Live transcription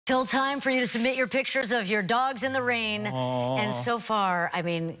Till time for you to submit your pictures of your dogs in the rain. Aww. And so far, I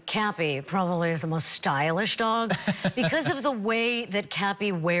mean, Cappy probably is the most stylish dog because of the way that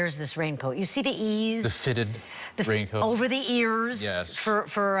Cappy wears this raincoat. You see the ease. The fitted raincoat. Over the ears. Yes. For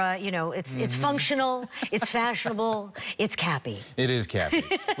you know, it's functional, it's fashionable, it's Cappy. It is Cappy.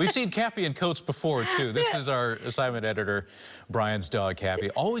 We've seen Cappy in coats before, too. This is our assignment editor, Brian's dog,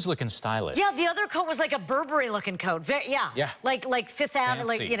 Cappy. Always looking stylish. Yeah, the other coat was like a Burberry-looking coat. Yeah. Like Fifth Avenue,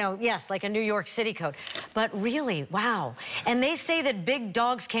 like, you know, yes, like a New York City coat. But really, wow. And they say that big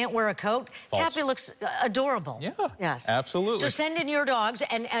dogs can't wear a coat. False. Cappy looks adorable. Yeah, yes, absolutely. So send in your dogs,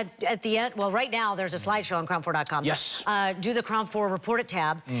 and at the end, well, right now there's a slideshow on Crown4.com. Yes. Do the Crown 4 Report It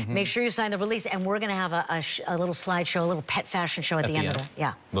tab. Make sure you sign the release, and we're going to have a little slideshow, a little pet fashion show at the end of it.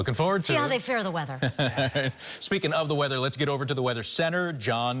 Yeah. Looking forward to it. See how they fare the weather. Speaking of the weather, let's get over to the Weather Center.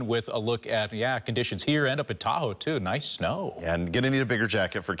 John with a look at, conditions here and up at Tahoe, too. Nice snow. And gonna need a bigger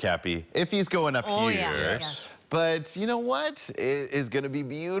jacket for Cappy if he's going up here. Yeah. Yes. But you know what? It is going to be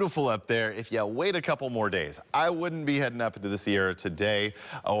beautiful up there if you wait a couple more days. I wouldn't be heading up into the Sierra today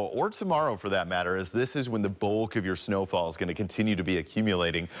or tomorrow for that matter, as this is when the bulk of your snowfall is going to continue to be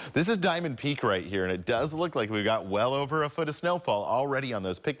accumulating. This is Diamond Peak right here, and it does look like we've got well over a foot of snowfall already on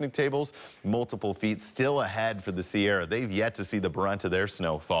those picnic tables. Multiple feet still ahead for the Sierra. They've yet to see the brunt of their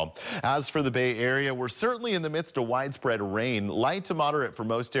snowfall. As for the Bay Area, we're certainly in the midst of widespread rain. Light to moderate for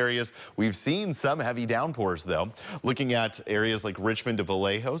most areas. We've seen some heavy downpours, though. Looking at areas like Richmond to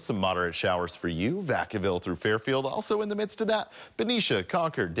Vallejo, some moderate showers for you. Vacaville through Fairfield, also in the midst of that. Benicia,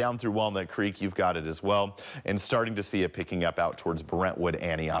 Concord, down through Walnut Creek, you've got it as well. And starting to see it picking up out towards Brentwood,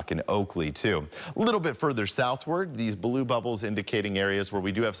 Antioch, and Oakley, too. A little bit further southward, these blue bubbles indicating areas where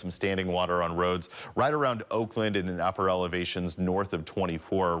we do have some standing water on roads right around Oakland and in upper elevations north of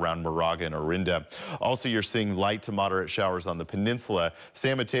 24 around Moraga and Orinda. Also, you're seeing light to moderate showers on the peninsula.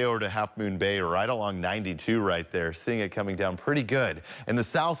 San Mateo to Half Moon Bay, right along 92 right there, seeing it coming down pretty good. In the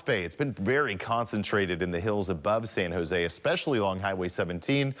South Bay, it's been very concentrated in the hills above San Jose, especially along Highway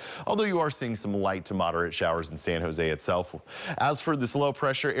 17, although you are seeing some light to moderate showers in San Jose itself. As for this low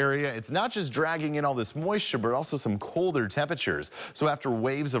pressure area, it's not just dragging in all this moisture, but also some colder temperatures. So after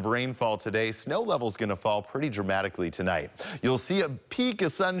waves of rainfall today, snow level's going to fall pretty dramatically tonight. You'll see a peak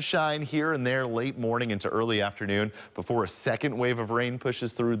of sunshine here and there late morning into early afternoon before a second wave of rain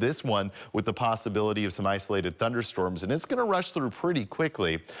pushes through, this one with the possibility of some isolated thunderstorms, and it's going to rush through pretty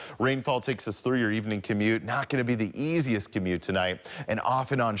quickly. Rainfall takes us through your evening commute. Not going to be the easiest commute tonight, and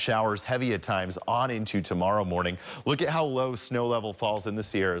off and on showers, heavy at times, on into tomorrow morning. Look at how low snow level falls in the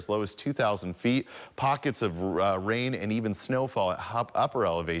Sierra, as low as 2,000 feet. Pockets of rain and even snowfall at upper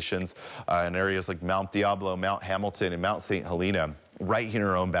elevations in areas like Mount Diablo, Mount Hamilton, and Mount St. Helena, right here in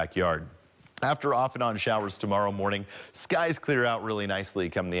our own backyard. After off and on showers tomorrow morning, skies clear out really nicely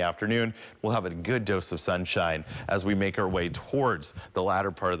come the afternoon. We'll have a good dose of sunshine as we make our way towards the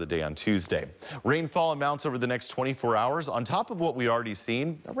latter part of the day on Tuesday. Rainfall amounts over the next 24 hours on top of what we already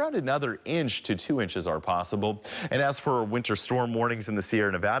seen. Around another inch to 2 inches are possible. And as for winter storm warnings in the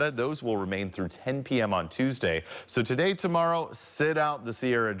Sierra Nevada, those will remain through 10 p.m. on Tuesday. So today, tomorrow, sit out the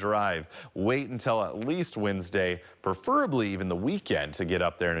Sierra Drive. Wait until at least Wednesday, preferably even the weekend, to get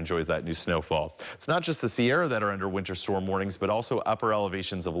up there and enjoy that new snowfall. It's not just the Sierra that are under winter storm warnings, but also upper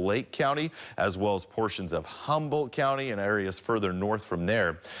elevations of Lake County, as well as portions of Humboldt County and areas further north from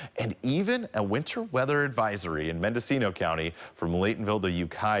there. And even a winter weather advisory in Mendocino County from Laytonville to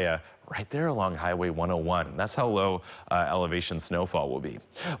Ukiah, right there along Highway 101. That's how low elevation snowfall will be.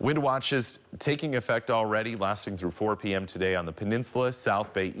 Wind watches taking effect already, lasting through 4 p.m. today on the peninsula,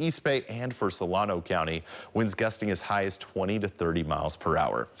 South Bay, East Bay, and for Solano County. Winds gusting as high as 20 to 30 miles per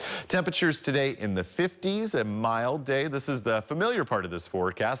hour. Temperatures today in the 50s, a mild day. This is the familiar part of this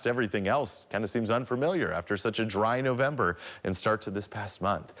forecast. Everything else kind of seems unfamiliar after such a dry November and start to this past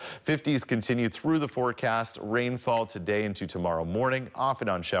month. 50s continue through the forecast. Rainfall today into tomorrow morning, off and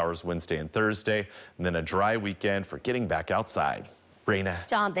on showers Wednesday and Thursday, and then a dry weekend for getting back outside. Raina.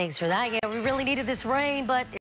 John, thanks for that. Yeah, we really needed this rain, but